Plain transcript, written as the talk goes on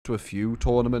to a few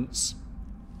tournaments,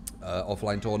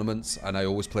 offline tournaments, and I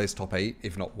always place top 8,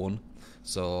 if not 1.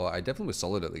 So I definitely was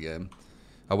solid at the game.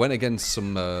 I went against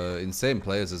some insane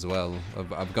players as well.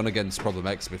 I've gone against Problem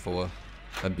X before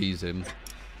and beat him.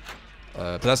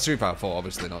 But that's Street Fighter 4,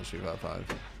 obviously, not Street Fighter 5.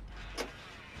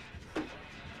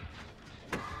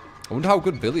 I wonder how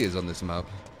good Billy is on this map.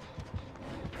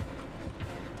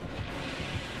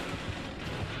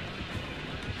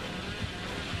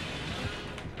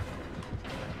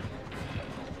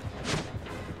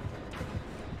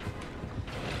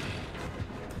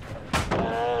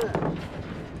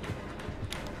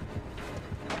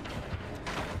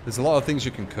 There's a lot of things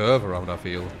you can curve around, I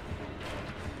feel.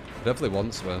 Definitely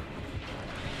wants me.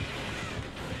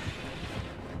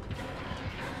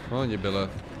 Come on, you Billa.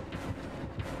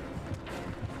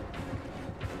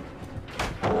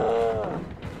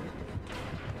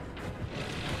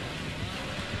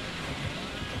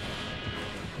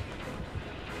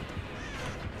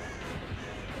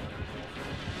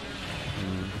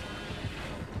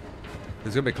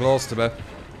 He's gonna be close to me.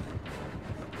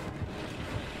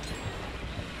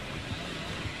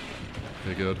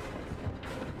 Very good.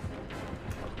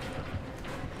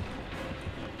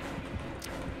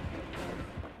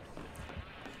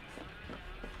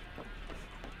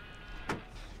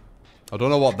 I don't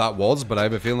know what that was, but I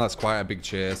have a feeling that's quite a big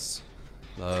chase,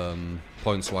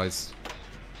 points-wise.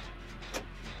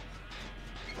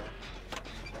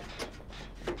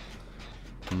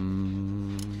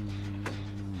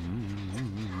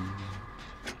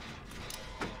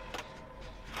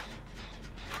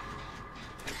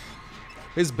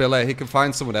 Here's Billy, he can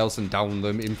find someone else and down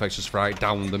them, Infectious Fright,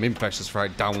 down them, Infectious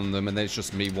Fright, down them, and then it's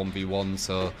just me 1v1,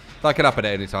 so that can happen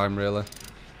at any time, really.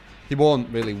 He won't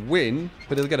really win,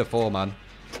 but he'll get a 4-man.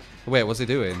 Wait, what's he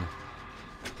doing?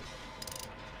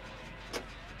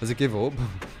 Does he give up?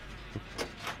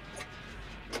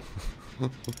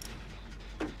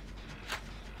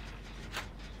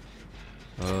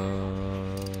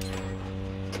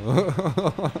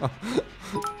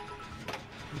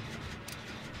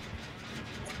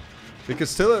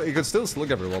 He could still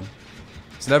slug everyone.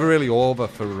 It's never really over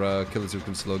for killers who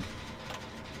can slug.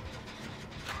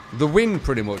 The win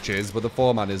pretty much is, but the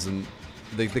 4-man isn't.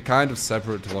 They're kind of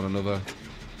separate to one another.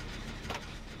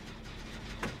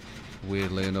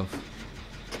 Weirdly enough.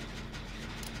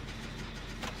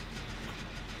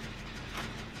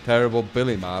 Terrible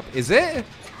Billy map. Is it?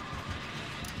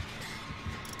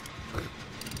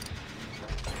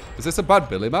 Is this a bad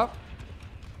Billy map?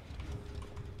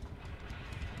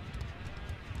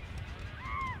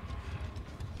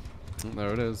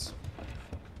 There it is.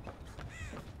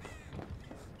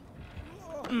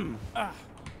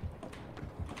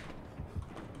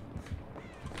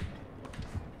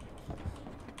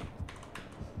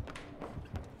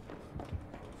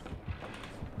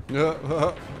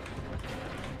 Yeah.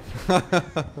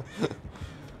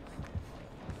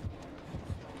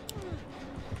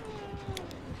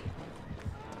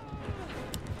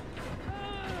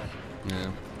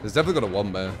 There's definitely got a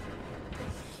 1 there.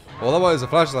 Well, that was a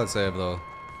flashlight save, though.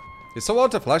 It's so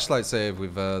hard to flashlight save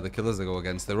with the killers they go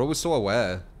against. They're always so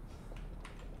aware.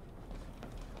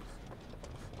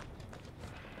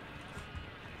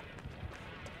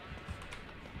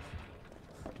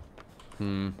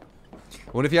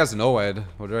 I wonder if he has no head.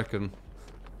 What do you reckon?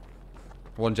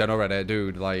 One general red hair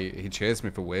dude, like, he chased me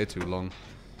for way too long.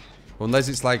 Unless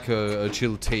it's like a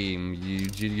chill team,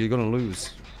 you're gonna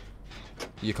lose.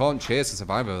 You can't chase a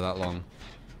survivor that long.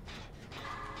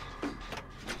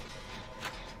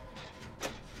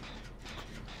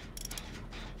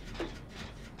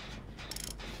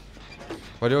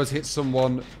 Why do you always hit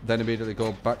someone, then immediately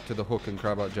go back to the hook and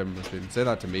crab out gem machine? Say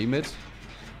that to me, mid.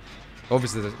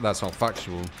 Obviously, that's not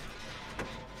factual.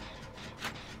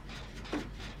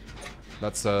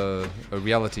 That's a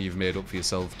reality you've made up for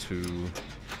yourself to,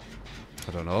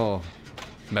 I don't know,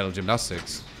 Metal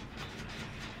Gymnastics.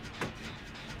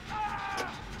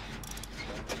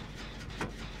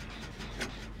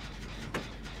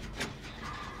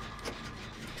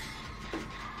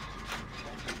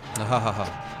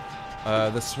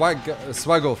 The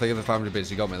swaggle thing in the family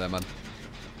base, you got me there, man.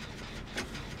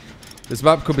 This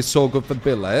map could be so good for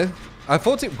Billy. I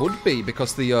thought it would be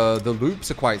because the loops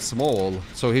are quite small,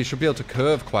 so he should be able to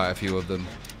curve quite a few of them.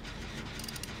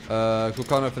 Good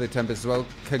corner for the Tempest as well.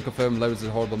 Can confirm Larry's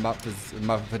a horrible map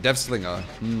for Dev Slinger.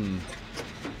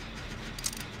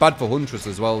 Bad for Huntress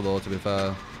as well, though, to be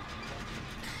fair.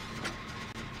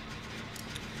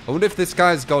 I wonder if this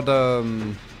guy's got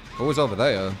what was over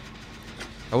there?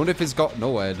 I wonder if he's got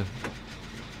no head.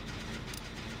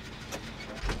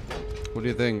 What do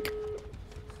you think?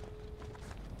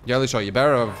 You Girly shot, you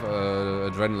better have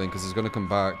adrenaline because he's going to come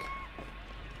back.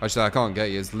 Actually, I can't get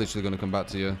you. It's literally going to come back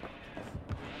to you.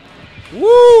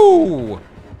 Woo!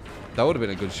 That would have been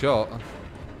a good shot.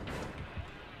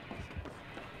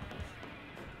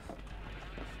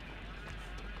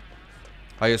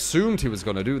 I assumed he was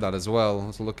going to do that as well.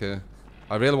 Let's look here.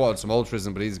 I really wanted some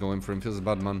altruism, but he's going for him. Feels a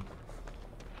bad man.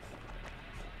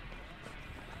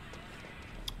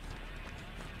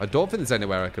 I don't think there's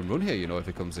anywhere I can run here, you know, if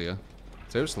he comes here.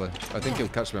 Seriously. I think he'll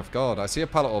catch me off guard. I see a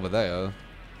pallet over there.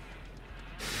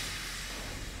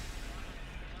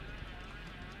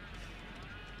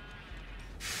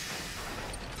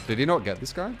 Did he not get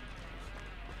this guy?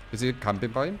 Is he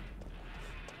camping by him?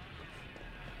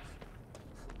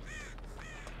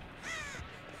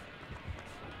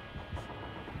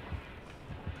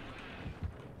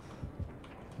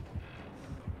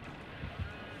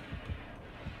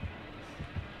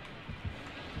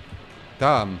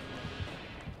 Damn.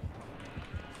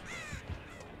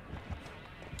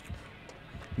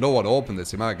 No one opened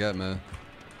this, he might get me.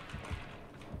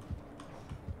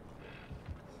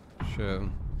 Shit.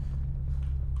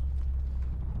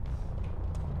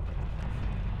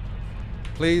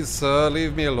 Please, sir,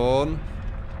 leave me alone.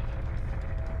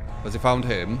 Has he found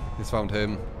him? He's found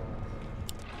him.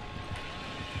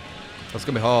 That's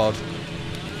gonna be hard.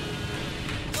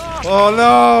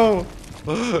 Oh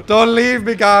no! Don't leave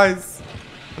me, guys!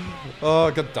 Oh,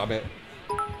 god damn it.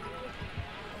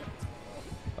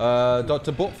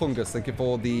 Dr. Butt Fungus, thank you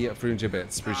for the 300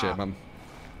 bits. Appreciate it, man.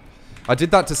 I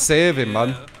did that to save him,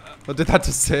 man. I did that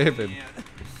to save him.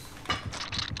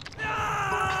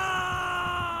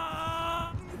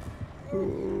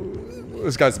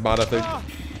 This guy's mad, I think.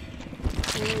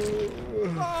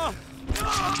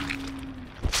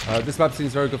 This map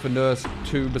seems very good for Nurse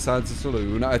 2 besides the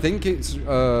saloon. I think it's,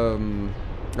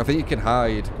 I think you can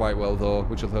hide quite well though,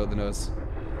 which will hurt the nurse.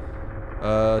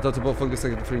 Dr. Butt Fungus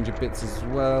taking 300 bits as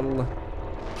well.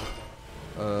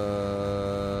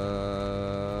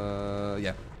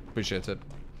 Yeah, appreciate it.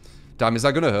 Damn, is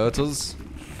that gonna hurt us?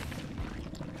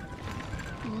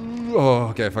 Oh,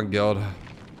 okay, thank God.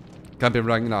 Camping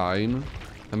rank 9.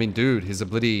 I mean, dude, he's a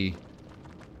bloody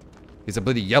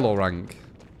yellow rank.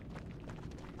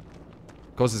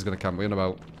 Of course he's gonna camp, what are you on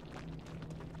about?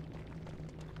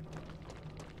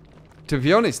 To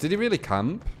be honest, did he really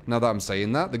camp? Now that I'm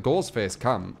saying that, the Ghostface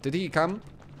camp. Did he camp?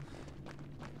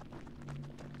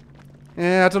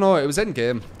 Yeah, I don't know. It was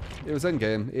endgame. It was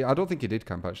endgame. I don't think he did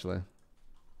camp actually.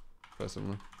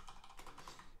 Personally.